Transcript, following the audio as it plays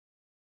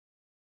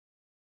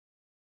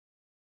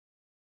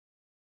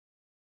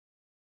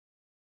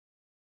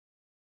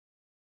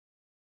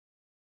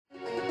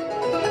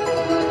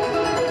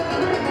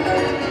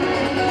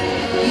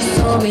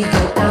saw me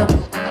go out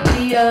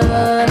the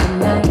other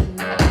night.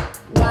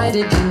 Why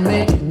did you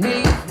make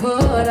me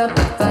put up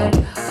a fight?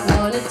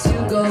 Wanted to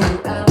go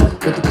out,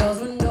 but the girls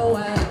with no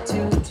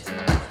attitude.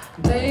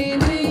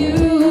 Baby, you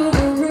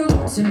were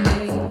rude to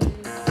me.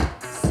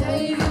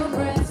 Save your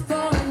breath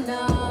for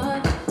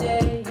another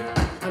day.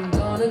 I'm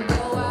gonna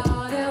go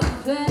out and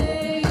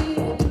play.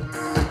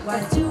 Why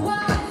do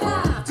I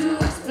have to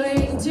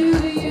explain to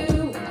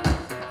you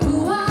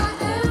who I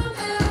am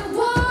and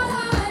what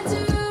I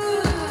do?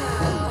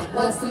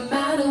 What's the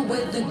matter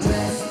with the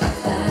dress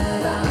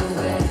that I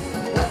wear?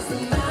 What's the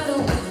matter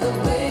with the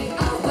way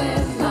I wear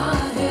my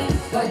hair?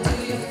 Why do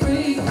you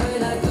freak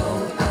when I go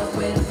out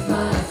with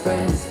my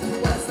friends?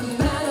 What's the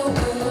matter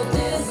with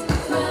this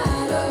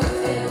matter?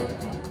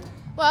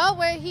 Well,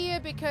 we're here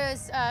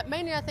because,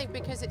 mainly I think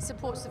because it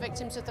supports the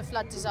victims of the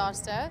flood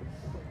disaster,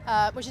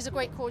 which is a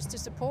great cause to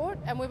support,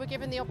 and we were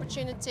given the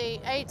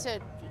opportunity,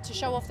 to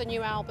show off the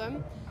new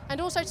album, and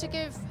also to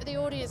give the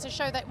audience a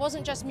show that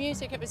wasn't just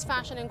music, it was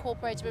fashion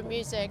incorporated with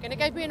music. And it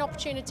gave me an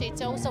opportunity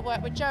to also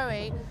work with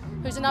Joey,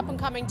 who's an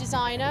up-and-coming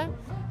designer,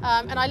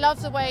 and I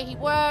love the way he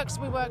works.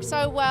 We work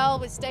so well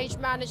with stage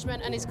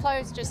management, and his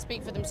clothes just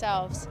speak for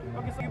themselves.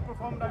 Okay, so you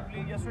performed, I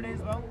believe, yesterday as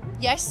well?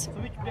 Yes. So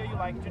which day you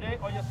like, today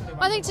or yesterday?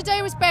 I think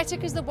today was better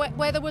because the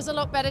weather was a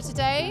lot better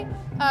today,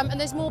 and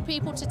there's more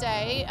people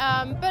today.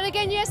 But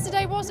again,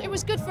 yesterday it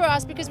was good for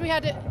us because we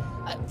had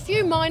a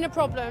few minor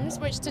problems,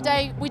 which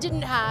today we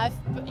didn't have,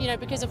 you know,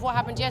 because of what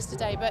happened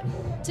yesterday. But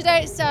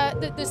today it's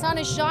the sun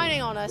is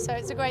shining on us, so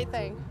it's a great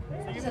thing.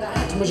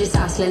 मुझे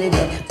सांस लेने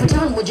दे,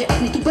 पठान मुझे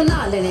अपनी तू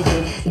बना लेने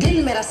दे,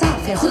 दिल मेरा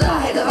साफ है, खुदा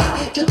है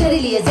गवाह, जो तेरे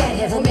लिए ज़हर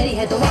है वो मेरी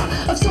है दुआ,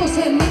 अफसोस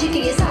है मुझे कि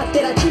ये साथ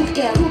तेरा छूट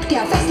गया, रूठ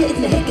गया, फैसले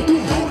इतने हैं कि तू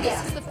भूल गया.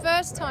 This is the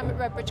first time at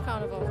Redbridge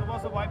Carnival. So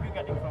what's the vibe you're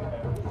getting from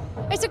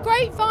there? It's a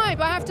great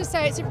vibe, I have to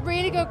say. It's a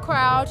really good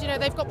crowd. You know,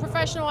 they've got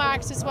professional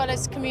acts as well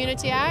as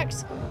community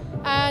acts,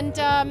 and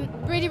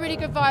really, really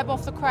good vibe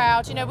off the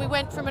crowd. You know, we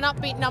went from an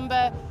upbeat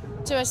number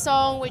to a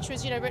song which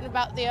was, you know, written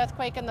about the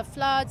earthquake and the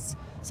floods.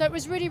 So it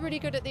was really, really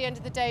good at the end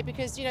of the day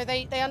because, you know,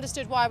 they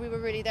understood why we were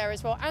really there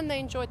as well, and they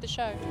enjoyed the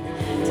show.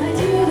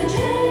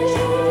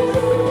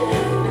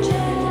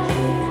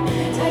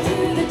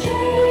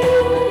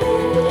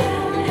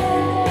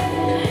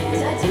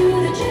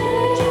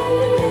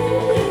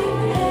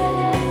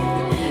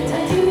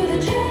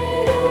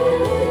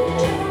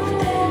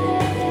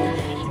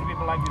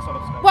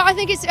 Well, I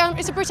think it's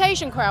a British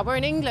Asian crowd. We're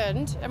in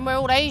England and we're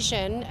all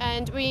Asian,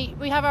 and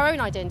we have our own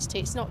identity.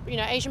 It's not, you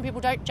know, Asian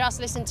people don't just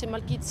listen to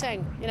Malkit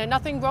Singh. You know,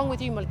 nothing wrong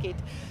with you, Malkit.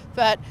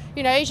 But,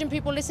 you know, Asian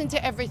people listen to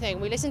everything.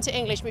 We listen to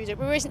English music,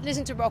 we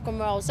listen to rock and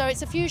roll. So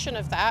it's a fusion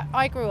of that.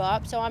 I grew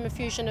up, so I'm a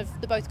fusion of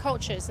the both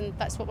cultures, and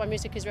that's what my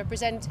music is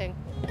representing.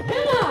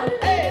 Come on,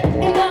 hey.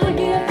 Ain't gonna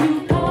give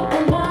you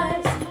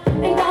compromise,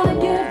 ain't gonna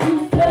give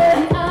you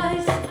flirty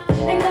eyes,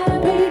 ain't gonna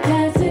be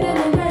dancing in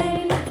the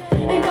rain,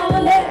 ain't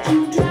gonna let you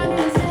drive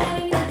me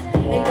insane,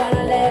 ain't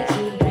gonna let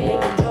you be in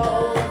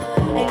control,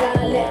 ain't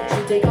gonna let you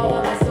take all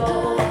of my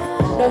soul.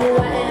 Know who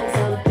I am,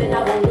 something I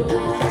won't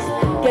lose.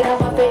 Get out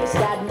my face,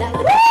 got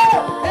nothing.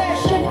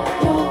 Shake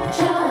your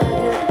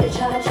China,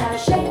 cha-cha,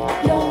 shake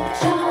your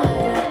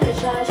China,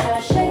 cha-cha,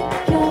 shake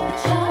your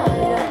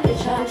China,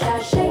 cha-cha,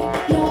 shake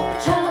your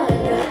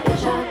China,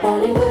 cha.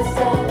 Bollywood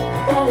star,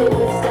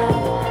 Bollywood star,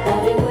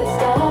 Bollywood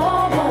star,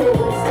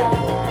 Bollywood star,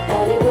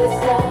 Bollywood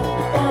star,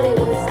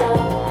 Bollywood star,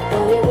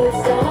 Bollywood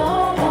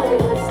star,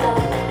 Bollywood star.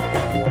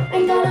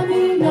 Ain't gonna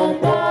be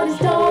nobody's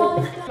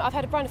dog. I've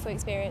had a wonderful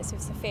experience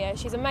with Sofia.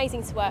 She's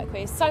amazing to work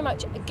with, so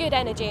much good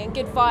energy and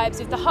good vibes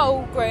with the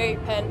whole group,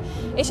 and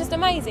it's just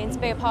amazing to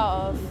be a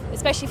part of,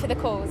 especially for the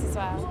cause as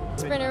well.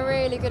 It's been a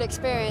really good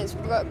experience.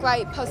 We've got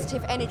great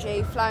positive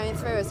energy flowing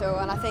through us all,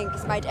 and I think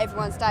it's made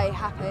everyone's day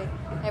happy.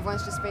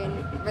 Everyone's just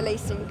been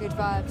releasing good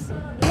vibes.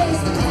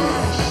 There's the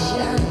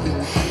passion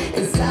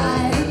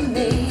inside of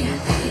me.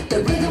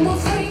 The rhythm will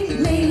free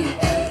me.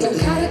 Don't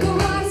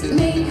categorize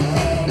me.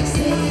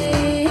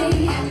 Say,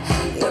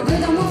 the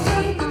rhythm will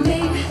free me.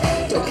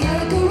 Don't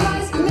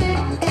categorize me.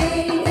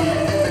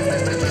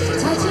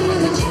 Tied to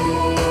the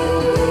chain.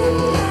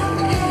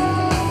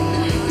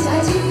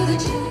 Tied to the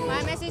chain.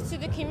 My message to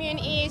the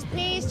community is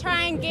please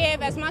try and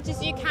give as much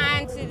as you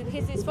can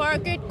because it's for a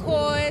good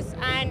cause,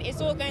 and it's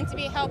all going to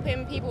be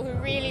helping people who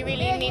really,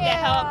 really need their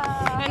help.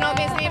 And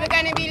obviously we're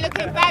going to be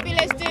looking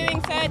fabulous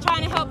doing so,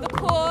 trying to help the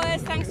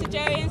cause, thanks to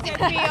Joey and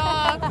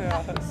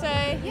Sophia. So,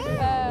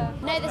 yeah.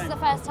 No, this is the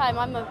first time.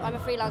 I'm a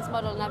freelance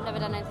model and I've never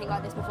done anything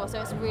like this before, so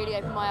it's really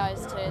opened my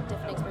eyes to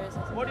different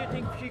experiences. What do you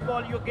think if she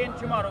call you again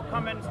tomorrow?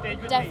 Come and stage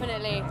with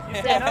Definitely,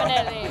 me.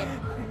 definitely.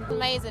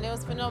 Amazing, it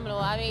was phenomenal.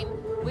 I mean,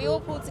 we all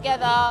pulled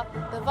together,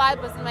 the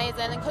vibe was amazing,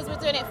 and because we're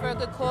doing it for a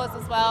good cause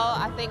as well,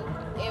 I think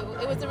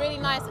it was a really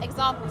nice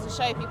example to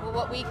show people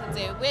what we can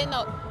do. We're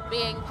not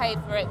being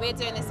paid for it. We're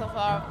doing this off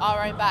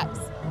our own backs,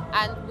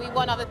 and we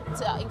want to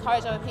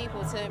encourage other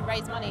people to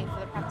raise money for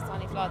the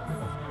Pakistani floods.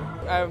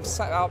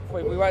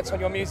 We worked on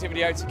your music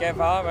video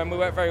together, and we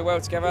worked very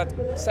well together.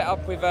 Set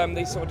up with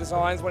these sort of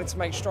designs, wanted to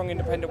make strong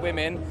independent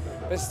women,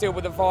 but still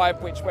with the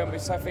vibe which went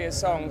with Sofia's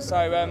song.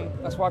 So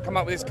that's why I come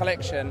up with this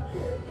collection.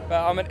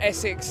 But I'm an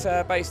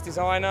Essex-based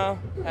designer,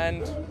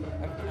 and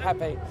I'm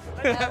happy.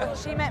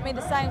 She met me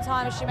the same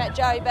time as she met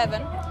Joey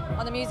Bevan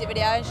on the music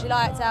video, and she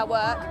liked our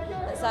work,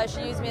 and so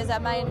she used me as her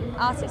main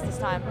artist this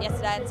time,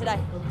 yesterday and today.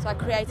 So I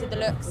created the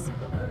looks,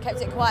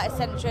 kept it quite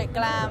eccentric,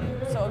 glam,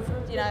 sort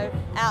of, you know,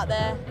 out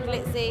there,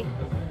 glitzy,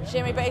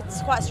 shimmy, but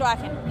it's quite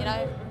striking, you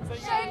know.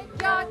 Shake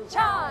your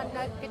cha,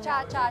 nugga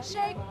cha cha.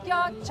 Shake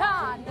your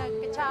cha,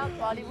 nugga cha.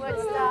 Bollywood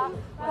star,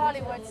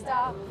 Bollywood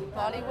star,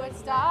 Bollywood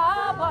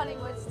star,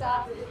 Bollywood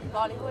star,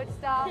 Bollywood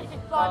star,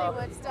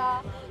 Bollywood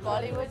star,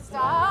 Bollywood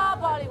star,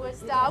 Bollywood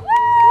star.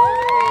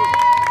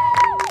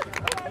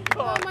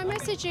 Well, my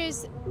message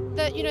is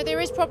that, you know, there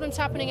is problems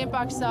happening in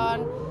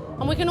Pakistan,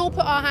 and we can all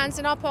put our hands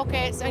in our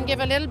pockets and give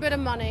a little bit of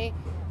money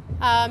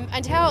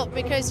and help,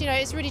 because, you know,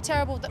 it's really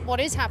terrible that what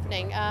is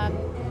happening.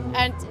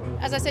 And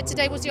as I said,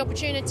 today was the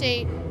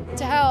opportunity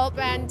to help,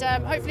 and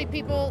hopefully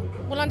people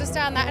will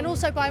understand that and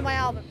also buy my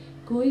album.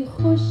 Koi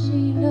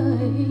khushi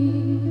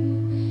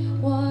nahi,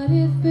 what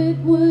if it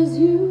was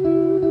you?